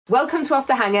Welcome to Off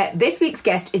the Hanger. This week's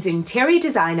guest is interior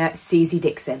designer Siouxsie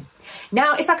Dixon.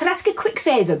 Now, if I could ask a quick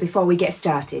favour before we get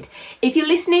started, if you're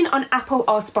listening on Apple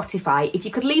or Spotify, if you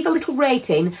could leave a little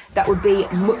rating, that would be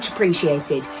much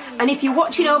appreciated. And if you're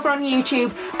watching over on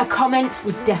YouTube, a comment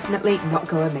would definitely not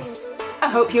go amiss. I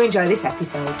hope you enjoy this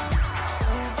episode.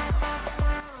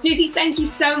 Siouxsie, thank you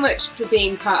so much for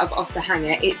being part of Off the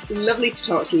Hanger. It's lovely to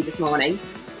talk to you this morning.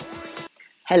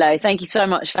 Hello, thank you so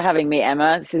much for having me,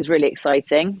 Emma. This is really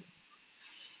exciting.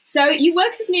 So you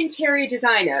work as an interior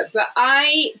designer, but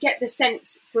I get the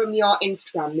sense from your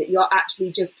Instagram that you're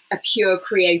actually just a pure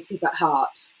creative at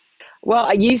heart. Well,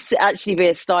 I used to actually be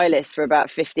a stylist for about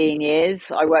 15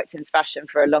 years. I worked in fashion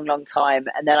for a long, long time,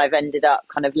 and then I've ended up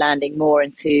kind of landing more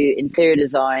into interior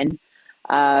design.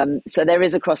 So there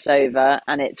is a crossover,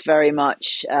 and it's very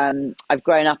much, I've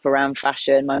grown up around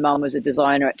fashion. My mum was a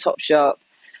designer at Topshop,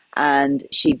 and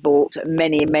she bought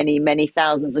many, many, many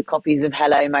thousands of copies of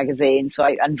Hello magazine,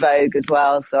 and Vogue as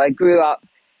well. So I grew up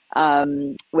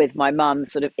with my mum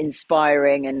sort of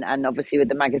inspiring, and obviously with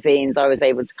the magazines, I was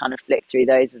able to kind of flick through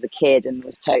those as a kid and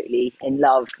was totally in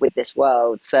love with this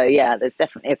world. So yeah, there's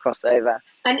definitely a crossover.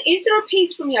 And is there a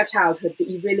piece from your childhood that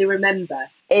you really remember?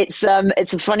 It's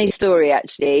a funny story,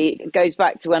 actually. It goes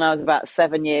back to when I was about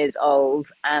 7 years old,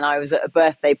 and I was at a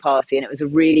birthday party, and it was a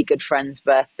really good friend's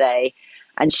birthday.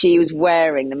 And she was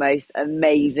wearing the most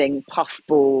amazing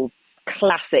puffball,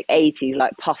 classic 80s,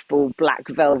 like puffball black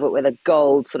velvet with a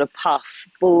gold sort of puff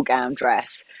ball gown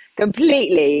dress.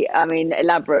 Completely,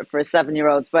 elaborate for a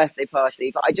 7-year-old's birthday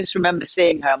party. But I just remember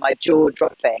seeing her, my jaw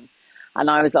dropping. And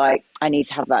I was like, I need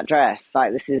to have that dress.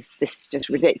 Like, this is just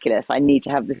ridiculous. I need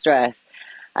to have this dress.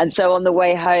 And so on the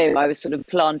way home, I was sort of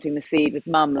planting the seed with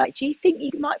mum, like, do you think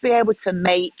you might be able to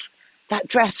make that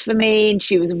dress for me? And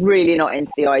she was really not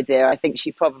into the idea. I think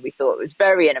she probably thought it was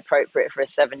very inappropriate for a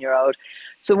 7-year-old.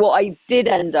 So what I did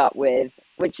end up with,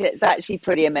 which is actually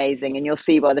pretty amazing, and you'll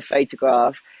see by the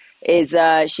photograph, is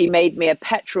she made me a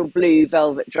petrol blue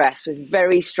velvet dress with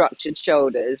very structured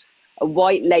shoulders, a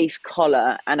white lace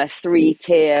collar, and a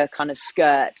 3-tier kind of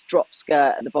drop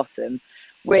skirt at the bottom,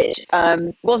 which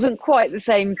wasn't quite the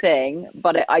same thing,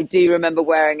 but I do remember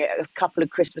wearing it a couple of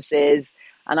Christmases,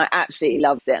 and I absolutely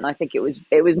loved it. And I think it was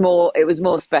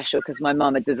more special because my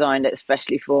mum had designed it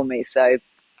especially for me. So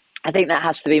I think that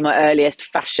has to be my earliest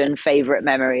fashion favourite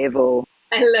memory of all.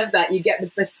 I love that. You get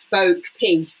the bespoke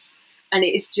piece and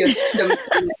it's just something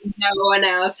that no one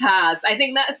else has. I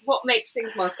think that's what makes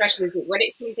things more special, isn't it? When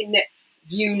it's something that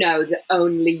you know that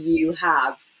only you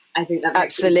have. I think that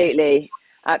makes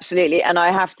Absolutely. And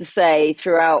I have to say,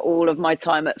 throughout all of my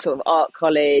time at sort of art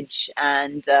college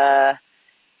and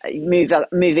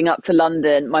moving up to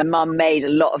London, my mum made a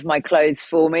lot of my clothes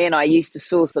for me, and I used to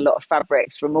source a lot of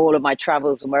fabrics from all of my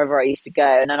travels and wherever I used to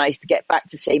go. And then I used to get back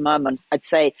to see mum, and I'd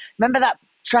say, remember that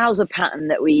trouser pattern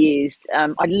that we used?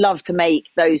 I'd love to make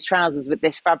those trousers with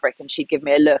this fabric. And she'd give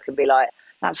me a look and be like,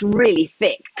 that's really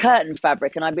thick curtain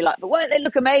fabric. And I'd be like, but won't they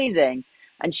look amazing?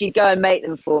 And she'd go and make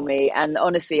them for me. And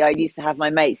honestly, I used to have my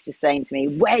mates just saying to me,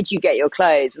 where'd you get your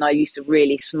clothes? And I used to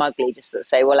really smugly just sort of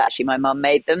say, well, actually, my mum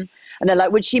made them. And they're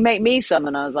like, would she make me some?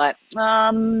 And I was like,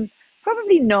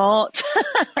 probably not.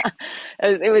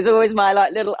 It was always my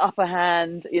like little upper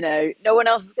hand, no one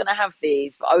else is going to have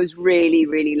these. But I was really,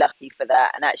 really lucky for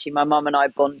that. And actually, my mum and I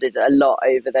bonded a lot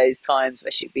over those times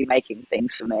where she'd be making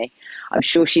things for me. I'm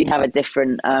sure she'd have a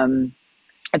different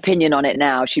opinion on it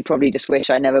now. She'd probably just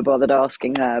wish I never bothered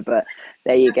asking her. But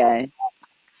there you go.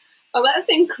 Oh, that's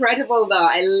incredible, though.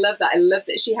 I love that. I love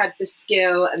that she had the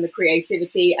skill and the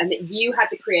creativity, and that you had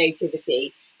the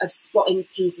creativity of spotting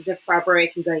pieces of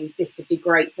fabric and going, this would be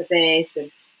great for this.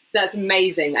 And that's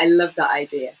amazing. I love that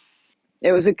idea.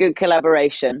 It was a good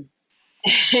collaboration.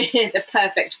 The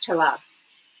perfect collab.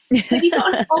 Have you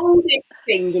got an oldest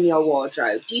thing in your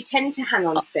wardrobe? Do you tend to hang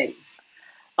on to things?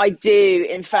 I do.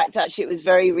 In fact, actually, it was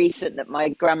very recent that my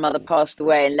grandmother passed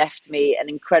away and left me an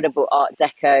incredible Art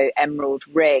Deco emerald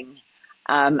ring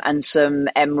and some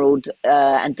emerald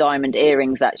and diamond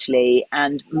earrings, actually.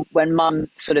 And when Mum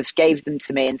sort of gave them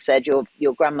to me and said,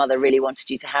 your grandmother really wanted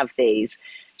you to have these,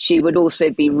 she would also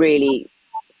be really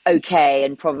okay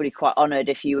and probably quite honoured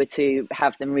if you were to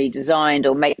have them redesigned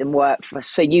or make them work for us,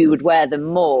 so you would wear them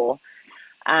more.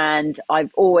 And I've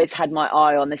always had my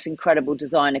eye on this incredible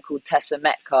designer called Tessa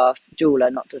Metcalfe, jeweler,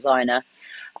 not designer.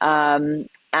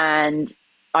 And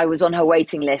I was on her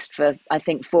waiting list for, I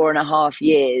think, 4.5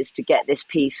 years to get this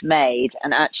piece made.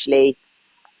 And actually,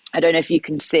 I don't know if you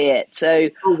can see it.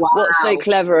 So What's so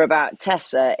clever about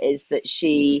Tessa is that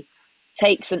she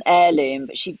takes an heirloom,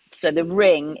 but so the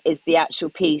ring is the actual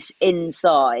piece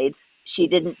inside. She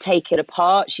didn't take it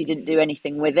apart. She didn't do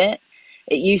anything with it.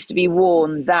 it used to be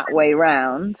worn that way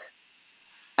round.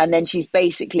 And then she's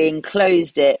basically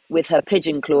enclosed it with her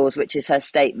pigeon claws, which is her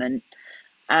statement.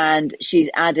 And she's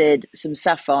added some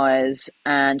sapphires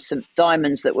and some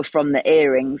diamonds that were from the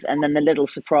earrings. And then the little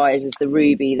surprise is the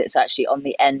ruby that's actually on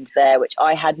the end there, which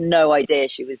I had no idea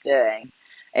she was doing.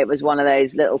 It was one of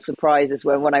those little surprises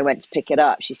where when I went to pick it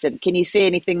up, she said, "Can you see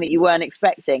anything that you weren't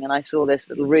expecting?" And I saw this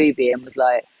little ruby and was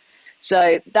like,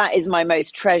 so that is my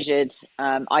most treasured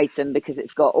item, because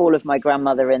it's got all of my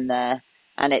grandmother in there.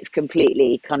 And it's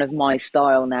completely kind of my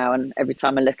style now. And every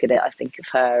time I look at it, I think of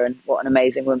her and what an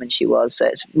amazing woman she was. So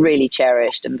it's really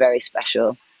cherished and very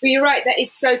special. But you're right, that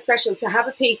is so special to have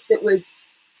a piece that was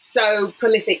so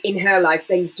prolific in her life,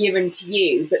 then given to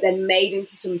you, but then made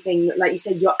into something that, like you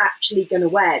said, you're actually going to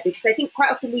wear. Because I think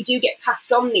quite often we do get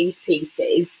passed on these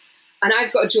pieces. And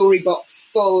I've got a jewellery box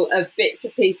full of bits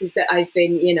of pieces that I've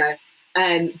been,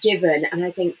 given. And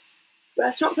I think, but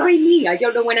that's not very me. I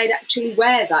don't know when I'd actually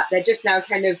wear that. They're just now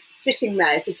kind of sitting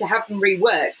there. So to have them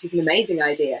reworked is an amazing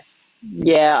idea.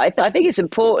 Yeah, I think it's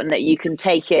important that you can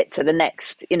take it to the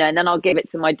next, and then I'll give it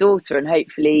to my daughter and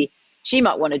hopefully she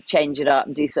might want to change it up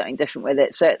and do something different with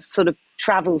it. So it sort of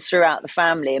travels throughout the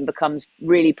family and becomes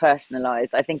really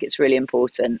personalised. I think it's really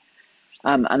important.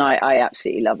 And I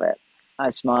absolutely love it. I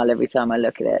smile every time I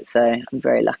look at it. So I'm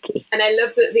very lucky. And I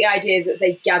love the idea that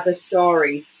they gather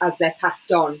stories as they're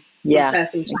passed on. Yeah,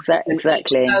 person to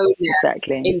exactly.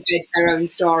 Embeds their own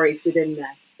stories within there.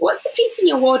 What's the piece in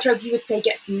your wardrobe you would say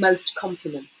gets the most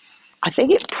compliments? I think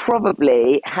it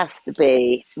probably has to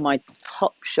be my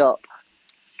Topshop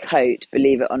coat,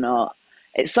 believe it or not.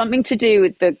 It's something to do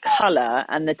with the colour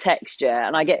and the texture.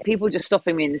 And I get people just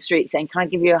stopping me in the street saying, "Can I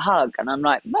give you a hug?" And I'm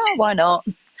like, well, why not?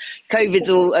 COVID's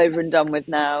all over and done with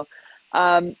now.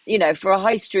 For a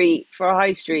high street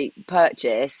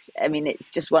purchase, I mean, it's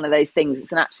just one of those things.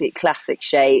 It's an absolute classic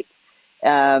shape.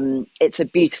 It's a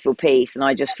beautiful piece, and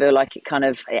I just feel like it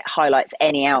highlights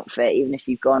any outfit, even if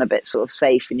you've gone a bit sort of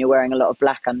safe and you're wearing a lot of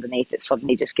black underneath. It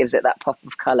suddenly just gives it that pop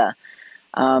of colour.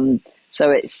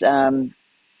 So it's one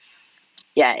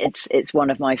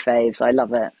of my faves. I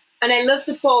love it, and I love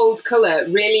the bold colour.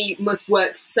 Really must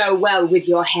work so well with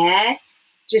your hair.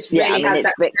 Just really has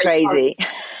that bit crazy.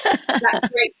 That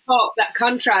great pop, that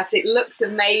contrast. It looks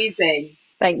amazing.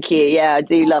 Thank you. Yeah, I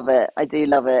do love it.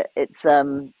 It's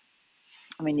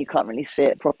you can't really see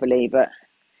it properly, but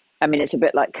it's a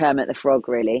bit like Kermit the Frog,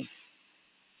 really.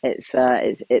 It's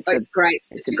great.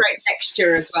 It's a great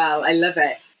texture as well. I love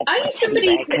it. Are you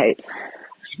somebody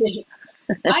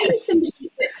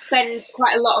that spends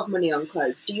quite a lot of money on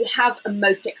clothes? Do you have a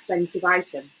most expensive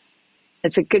item?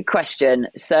 It's a good question.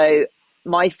 So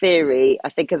my theory, I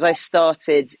think, as I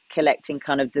started collecting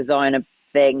kind of designer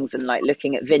things and like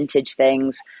looking at vintage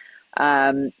things,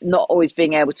 not always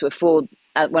being able to afford,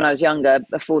 when I was younger,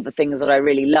 afford the things that I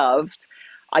really loved,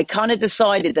 I kind of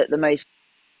decided that the most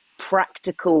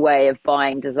practical way of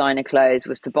buying designer clothes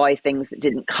was to buy things that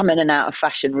didn't come in and out of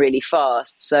fashion really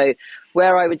fast. So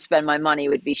where I would spend my money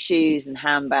would be shoes and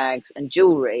handbags and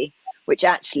jewelry, which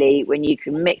actually, when you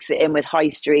can mix it in with high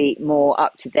street, more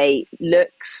up-to-date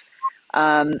looks,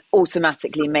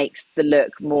 automatically makes the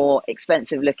look more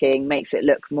expensive looking, makes it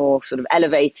look more sort of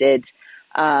elevated.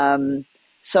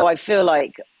 So I feel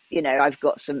like, I've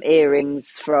got some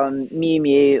earrings from Miu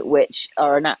Miu, which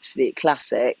are an absolute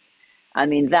classic. I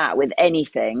mean, that with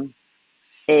anything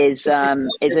is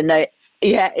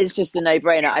it's just a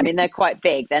no-brainer. I mean, they're quite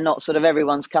big. They're not sort of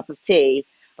everyone's cup of tea,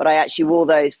 but I actually wore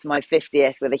those to my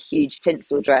 50th with a huge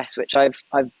tinsel dress, which I've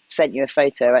sent you a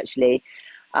photo actually.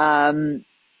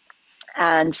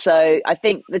 And so I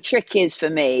think the trick is for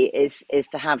me is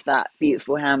to have that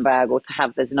beautiful handbag, or to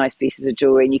have those nice pieces of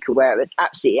jewelry, and you could wear it with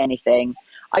absolutely anything.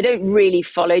 I don't really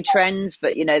follow trends,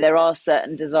 but there are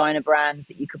certain designer brands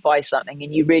that you could buy something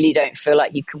and you really don't feel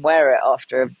like you can wear it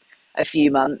after a few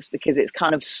months, because it's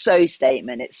kind of so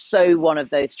statement. It's so one of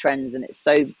those trends, and it's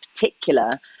so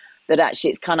particular that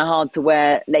actually it's kind of hard to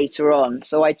wear later on.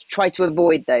 So I try to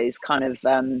avoid those kind of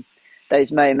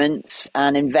those moments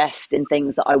and invest in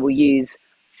things that I will use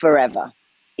forever,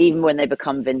 even when they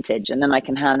become vintage, and then I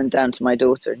can hand them down to my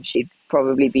daughter and she'd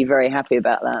probably be very happy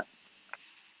about that.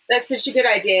 That's such a good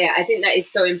idea. I think that is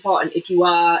so important if you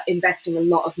are investing a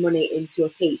lot of money into a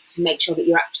piece, to make sure that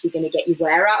you're actually going to get your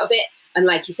wear out of it, and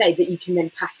like you say, that you can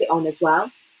then pass it on as well.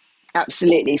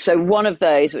 Absolutely. So one of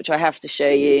those, which I have to show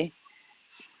you,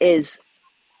 is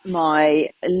my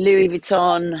Louis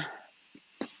Vuitton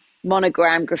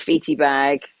monogram graffiti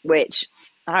bag, which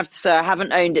I have to say I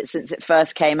haven't owned it since it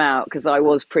first came out, because I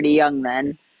was pretty young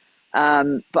then,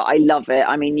 but I love it.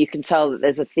 I mean, you can tell that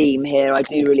there's a theme here. I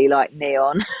do really like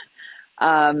neon.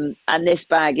 And this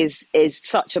bag is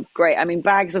such a great. I mean,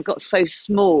 bags have got so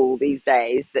small these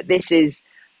days that this is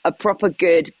a proper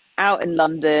good out in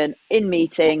London in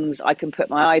meetings. I can put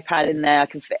my iPad in there. I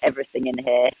can fit everything in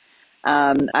here,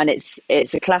 and it's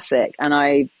a classic. And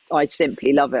I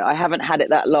simply love it. I haven't had it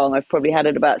that long. I've probably had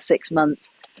it about 6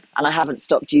 months, and I haven't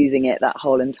stopped using it that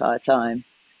whole entire time.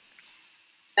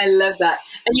 I love that.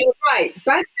 And you're right.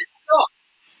 Bags have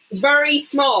got very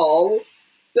small,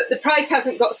 but the price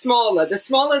hasn't got smaller. The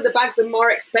smaller the bag, the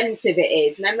more expensive it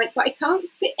is. And I'm like, but I can't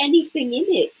fit anything in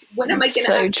it. When am I going to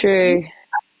So true. use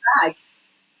that bag?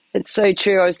 It's so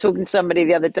true. I was talking to somebody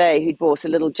the other day who'd bought a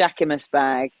little Jacquemus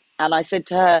bag, and I said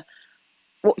to her,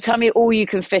 "What? Tell me all you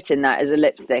can fit in that as a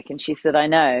lipstick." And she said, "I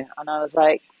know." And I was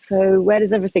like, "So where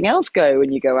does everything else go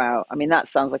when you go out?" I mean, that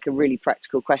sounds like a really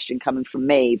practical question coming from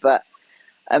me, but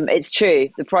it's true.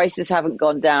 The prices haven't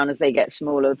gone down as they get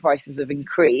smaller. The prices have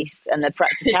increased, and the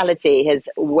practicality has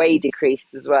way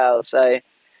decreased as well. So,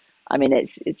 I mean,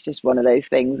 it's just one of those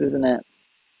things, isn't it?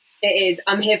 It is.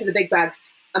 I'm here for the big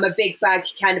bags. I'm a big bag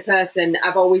kind of person.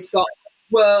 I've always got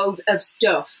a world of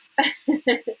stuff.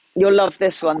 You'll love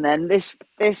this one then. This.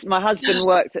 My husband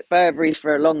worked at Burberry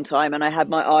for a long time, and I had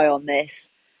my eye on this,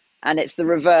 and it's the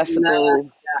Love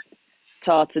reversible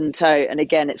tartan tote, and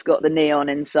again, it's got the neon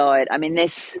inside. I mean,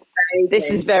 this is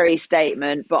amazing. very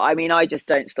statement, but I mean, I just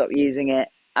don't stop using it.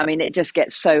 I mean, it just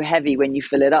gets so heavy when you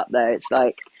fill it up, though. It's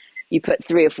like you put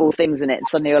 3 or 4 things in it, and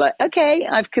suddenly you're like, okay,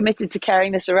 I've committed to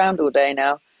carrying this around all day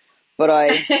now. But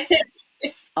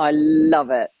I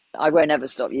love it. I won't ever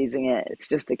stop using it. It's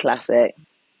just a classic.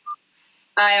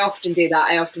 I often do that.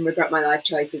 I often regret my life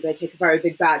choices. I take a very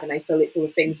big bag and I fill it full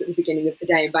of things at the beginning of the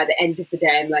day. And by the end of the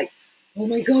day, I'm like, oh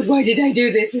my God, why did I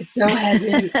do this? It's so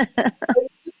heavy.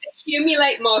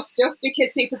 Accumulate more stuff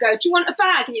because people go, do you want a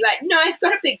bag? And you're like, no, I've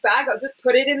got a big bag. I'll just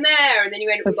put it in there. And then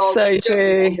you end up with That's all so this stuff.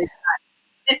 true.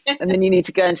 And then you need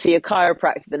to go and see a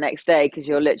chiropractor the next day because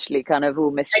you're literally kind of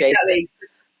all misshapen. Exactly.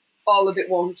 All a bit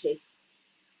wonky.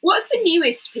 What's the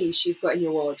newest piece you've got in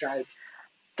your wardrobe?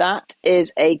 That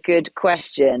is a good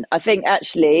question. I think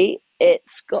actually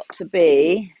it's got to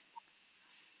be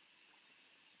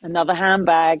another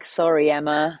handbag. Sorry,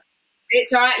 Emma.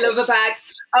 It's all right, love a bag.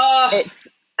 Oh, It's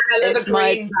I love it's a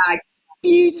my green bag.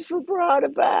 beautiful Prada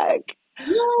bag.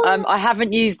 Yeah. I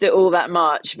haven't used it all that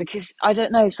much because I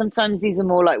don't know. Sometimes these are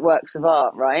more like works of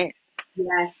art, right?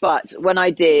 Yes. But when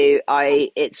I do,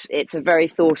 it's a very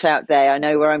thought out day. I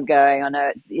know where I'm going. I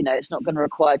know it's not going to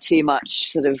require too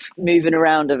much sort of moving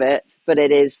around of it. But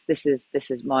it is. This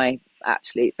is my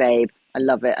absolute babe. I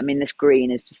love it. I mean, this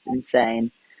green is just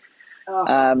insane. Oh,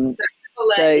 Um, that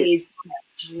colour so is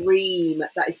a dream.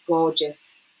 That is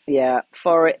gorgeous. yeah,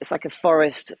 forest. It's like a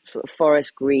forest sort of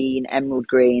forest green, emerald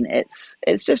green.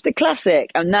 It's just a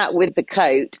classic, and that with the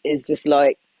coat is just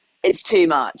like it's too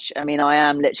much. I mean, I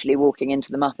am literally walking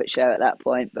into the Muppet Show at that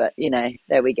point, but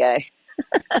there we go.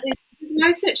 There's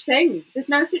no such thing. There's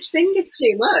no such thing as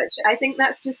too much. I think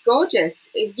that's just gorgeous.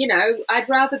 I'd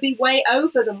rather be way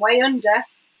over than way under.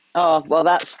 Oh well,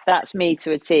 that's me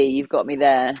to a T. You've got me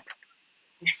there.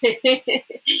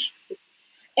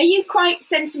 Are you quite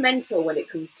sentimental when it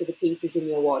comes to the pieces in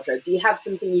your wardrobe? Do you have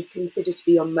something you'd consider to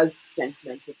be your most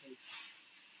sentimental piece?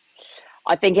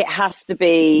 I think it has to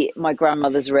be my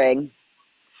grandmother's ring.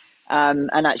 And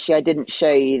actually, I didn't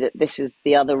show you that this is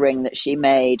the other ring that she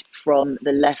made from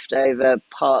the leftover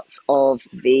parts of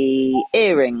the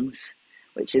earrings,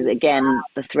 which is again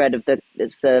the thread of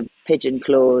it's the pigeon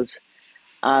claws.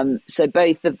 So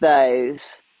both of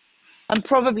those, and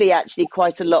probably actually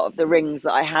quite a lot of the rings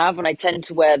that I have, and I tend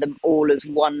to wear them all as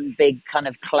one big kind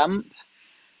of clump.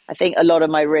 I think a lot of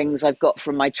my rings I've got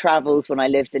from my travels when I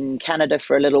lived in Canada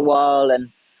for a little while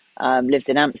and lived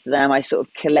in Amsterdam. I sort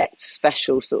of collect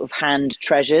special sort of hand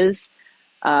treasures.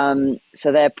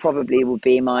 So there probably will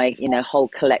be my, whole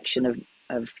collection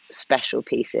of special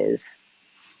pieces.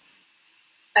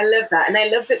 I love that. And I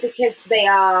love that because they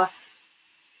are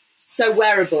so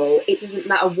wearable. It doesn't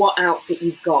matter what outfit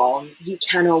you've got on, you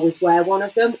can always wear one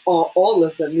of them or all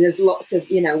of them. There's lots of,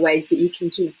 ways that you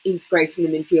can keep integrating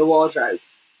them into your wardrobe.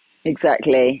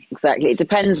 Exactly. It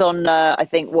depends on, I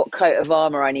think, what coat of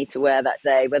armor I need to wear that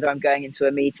day, whether I'm going into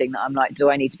a meeting that I'm like, do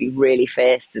I need to be really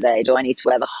fierce today? Do I need to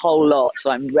wear the whole lot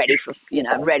so I'm ready for,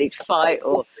 I'm ready to fight?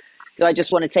 Or do I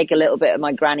just want to take a little bit of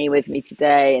my granny with me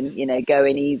today and, go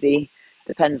in easy?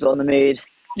 Depends on the mood.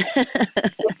 I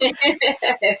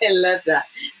love that.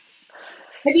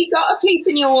 Have you got a piece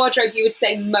in your wardrobe you would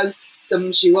say most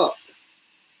sums you up?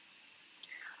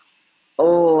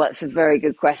 Oh, that's a very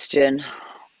good question.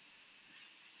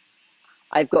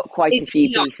 I've got quite a few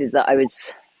pieces that I would.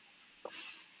 Is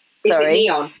it Sorry.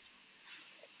 neon?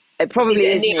 It probably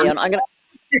is neon? neon.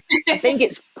 I think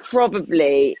it's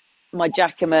probably my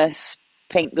Jacquemus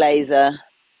pink blazer,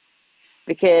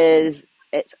 because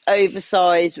it's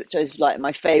oversized, which is like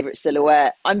my favorite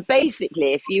silhouette. I'm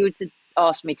basically, if you were to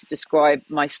ask me to describe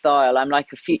my style, I'm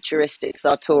like a futuristic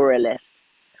sartorialist.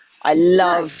 I Nice.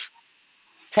 love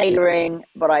tailoring,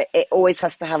 but it always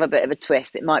has to have a bit of a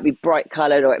twist. It might be bright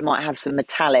colored, or it might have some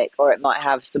metallic, or it might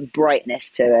have some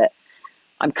brightness to it.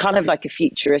 I'm kind of like a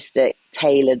futuristic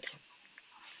tailored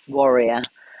warrior.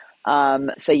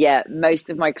 So yeah, most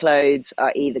of my clothes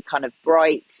are either kind of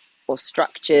bright or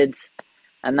structured,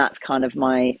 and that's kind of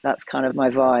my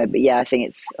vibe. But yeah, I think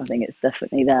it's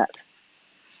definitely that.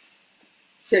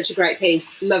 Such a great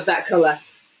piece. Love that colour.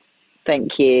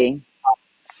 Thank you.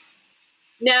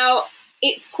 Now,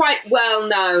 it's quite well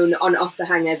known on Off the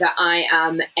Hanger that I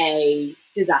am a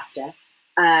disaster,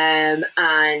 and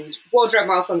wardrobe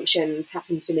malfunctions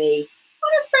happen to me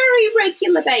on a very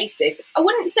regular basis. I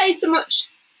wouldn't say so much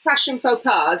fashion faux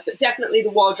pas, but definitely the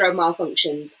wardrobe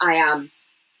malfunctions. I am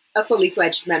a fully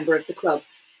fledged member of the club.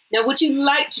 Now, would you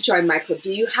like to join my club?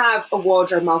 Do you have a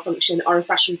wardrobe malfunction or a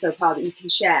fashion faux pas that you can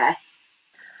share?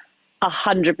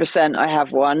 100% I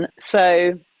have one.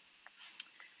 So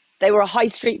they were a high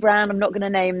street brand. I'm not going to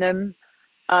name them.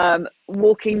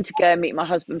 Walking to go and meet my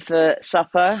husband for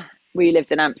supper. We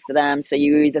lived in Amsterdam, so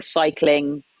you were either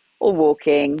cycling or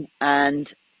walking,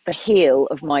 and the heel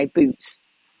of my boots,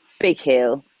 big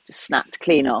heel, just snapped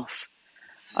clean off.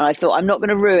 And I thought, I'm not going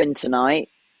to ruin tonight.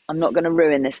 I'm not going to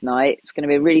ruin this night. It's going to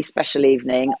be a really special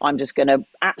evening. I'm just going to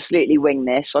absolutely wing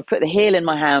this. So I put the heel in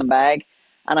my handbag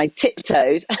and I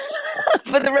tiptoed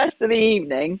for the rest of the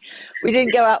evening. We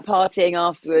didn't go out partying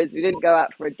afterwards. We didn't go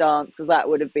out for a dance because that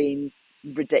would have been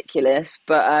ridiculous.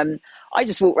 But I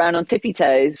just walked around on tippy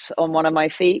toes on one of my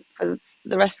feet for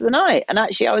the rest of the night. And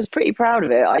actually, I was pretty proud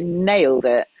of it. I nailed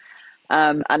it.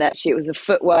 And actually, it was a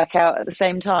foot workout at the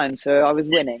same time. So I was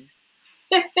winning.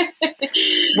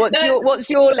 What's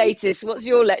your latest?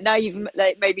 Now you've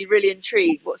made me really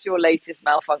intrigued. What's your latest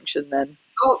malfunction then?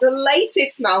 Oh, the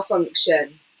latest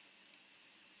malfunction.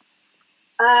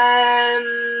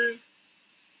 I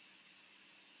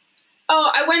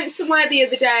went somewhere the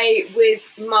other day with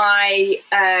my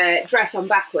dress on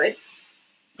backwards,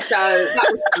 so that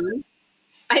was fun.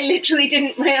 I literally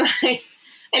didn't realise.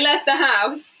 I left the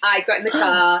house. I got in the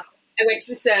car. I went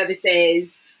to the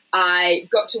services. I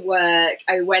got to work.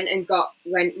 I went and got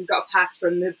a pass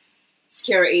from the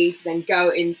security to then go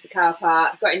into the car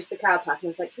park. Got into the car park and I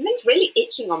was like, something's really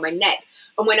itching on my neck.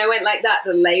 And when I went like that,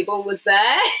 the label was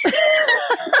there.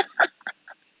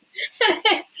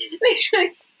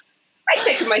 Literally, I'd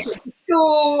taken myself to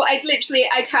school.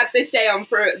 I'd had this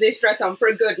dress on for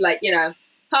a good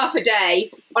half a day.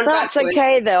 That's backwards.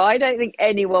 Okay though. I don't think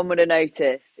anyone would have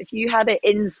noticed if you had it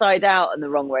inside out and the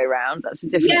wrong way around. That's a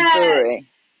different story.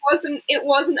 It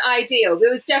wasn't ideal. There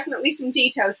was definitely some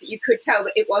details that you could tell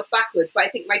that it was backwards, but I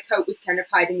think my coat was kind of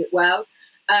hiding it well.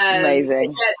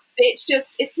 Amazing. So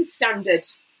it's a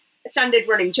standard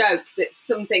running joke that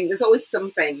there's always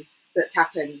something that's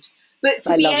happened. But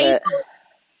to be able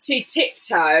to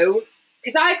tiptoe,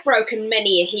 because I've broken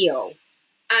many a heel,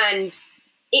 and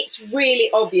it's really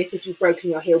obvious if you've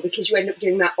broken your heel because you end up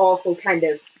doing that awful kind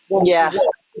of wonky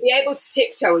walk. To be able to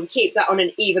tiptoe and keep that on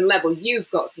an even level,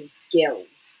 you've got some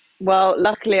skills. Well,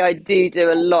 luckily I do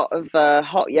a lot of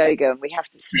hot yoga, and we have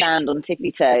to stand on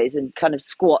tippy toes and kind of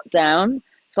squat down.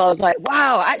 So I was like,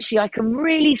 wow, actually I can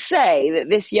really say that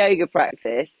this yoga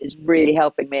practice is really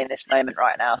helping me in this moment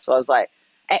right now. So I was like,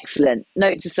 excellent.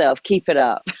 Note to self, keep it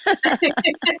up.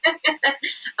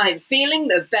 I'm feeling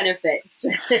the benefits.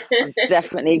 I'm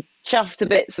definitely chuffed to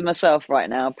bits for myself right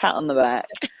now. Pat on the back.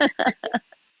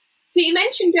 So you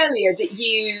mentioned earlier that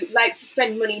you like to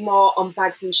spend money more on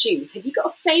bags and shoes. Have you got a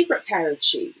favourite pair of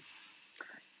shoes?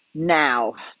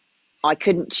 Now, I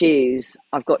couldn't choose.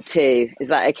 I've got two. Is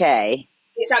that okay?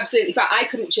 It's absolutely fine. I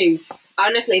couldn't choose.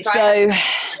 Honestly, if I had to pick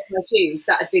my shoes,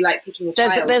 that would be like picking a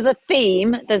child. There's a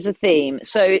theme.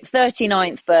 So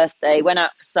 39th birthday, went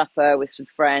out for supper with some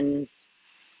friends.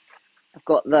 I've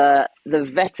got the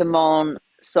Vetements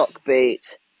sock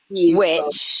boot, Useful.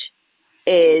 Which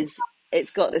is...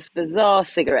 It's got this bizarre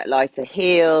cigarette lighter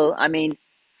heel. I mean,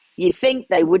 you think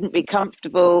they wouldn't be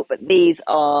comfortable, but these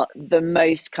are the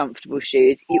most comfortable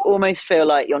shoes. You almost feel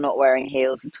like you're not wearing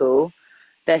heels at all.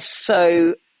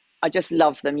 I just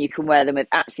love them. You can wear them with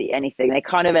absolutely anything. They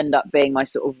kind of end up being my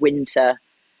sort of winter,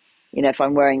 if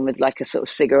I'm wearing with like a sort of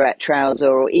cigarette trouser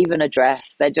or even a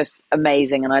dress. They're just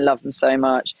amazing and I love them so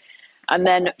much. And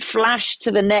then flash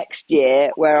to the next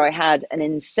year where I had an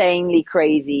insanely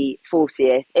crazy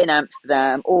 40th in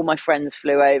Amsterdam. All my friends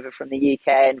flew over from the UK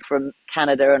and from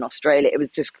Canada and Australia. It was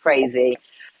just crazy.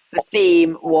 The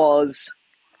theme was,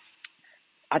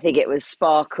 I think it was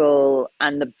sparkle,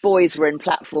 and the boys were in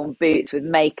platform boots with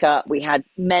makeup. We had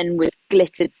men with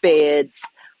glittered beards.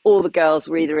 All the girls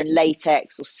were either in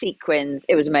latex or sequins.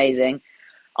 It was amazing.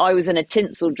 I was in a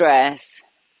tinsel dress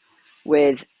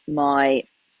with my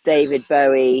David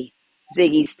Bowie,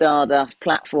 Ziggy Stardust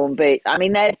platform boots. I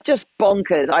mean, they're just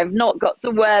bonkers. I've not got to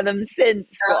wear them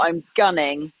since, but I'm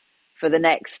gunning for the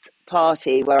next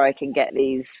party where I can get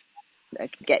these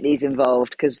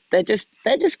involved, because they're just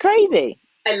crazy.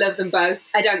 I love them both.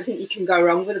 I don't think you can go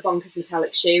wrong with a bonkers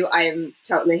metallic shoe. I am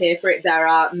totally here for it. There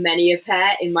are many a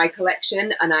pair in my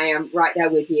collection, and I am right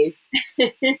there with you. I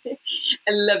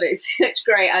love it. Such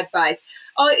great advice.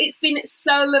 Oh, it's been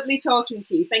so lovely talking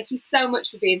to you. Thank you so much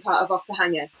for being part of Off the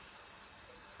Hanger.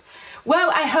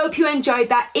 Well, I hope you enjoyed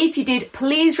that. If you did,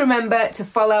 please remember to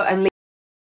follow and leave